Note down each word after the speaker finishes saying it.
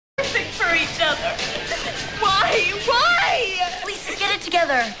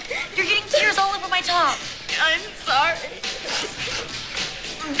together. You're getting tears all over my top. I'm sorry.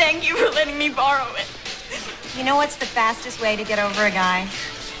 Thank you for letting me borrow it. You know what's the fastest way to get over a guy?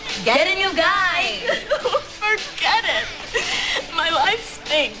 Get a new guy. Forget it. My life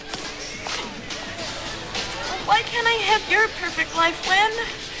stinks. Why can't I have your perfect life, Lynn?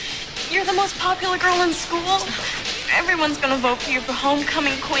 You're the most popular girl in school. Everyone's gonna vote for you for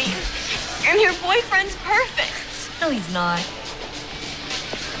homecoming queen. And your boyfriend's perfect. No, he's not.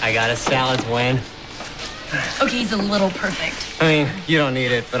 I got a salad, Gwen. Okay, he's a little perfect. I mean, you don't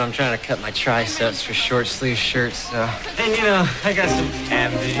need it, but I'm trying to cut my triceps for short sleeve shirts, so. And you know, I got some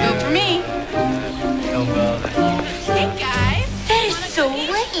ab video. Go for me. Hey, guys. That is so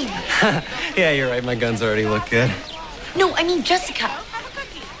lame. Yeah, you're right. My guns already look good. No, I mean Jessica.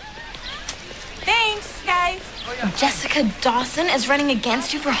 Thanks, guys. Jessica Dawson is running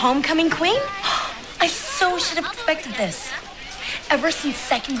against you for homecoming queen? I so should have expected this. Ever since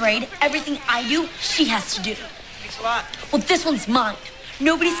second grade, everything I do, she has to do. Thanks a lot. Well, this one's mine.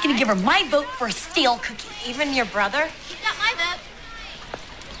 Nobody's gonna give her my vote for a stale cookie. Even your brother? Not my vote.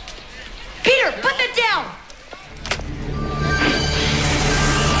 Peter, put that down!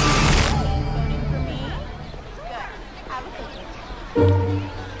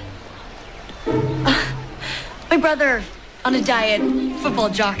 My brother, on a diet, football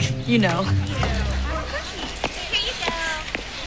jock, you know.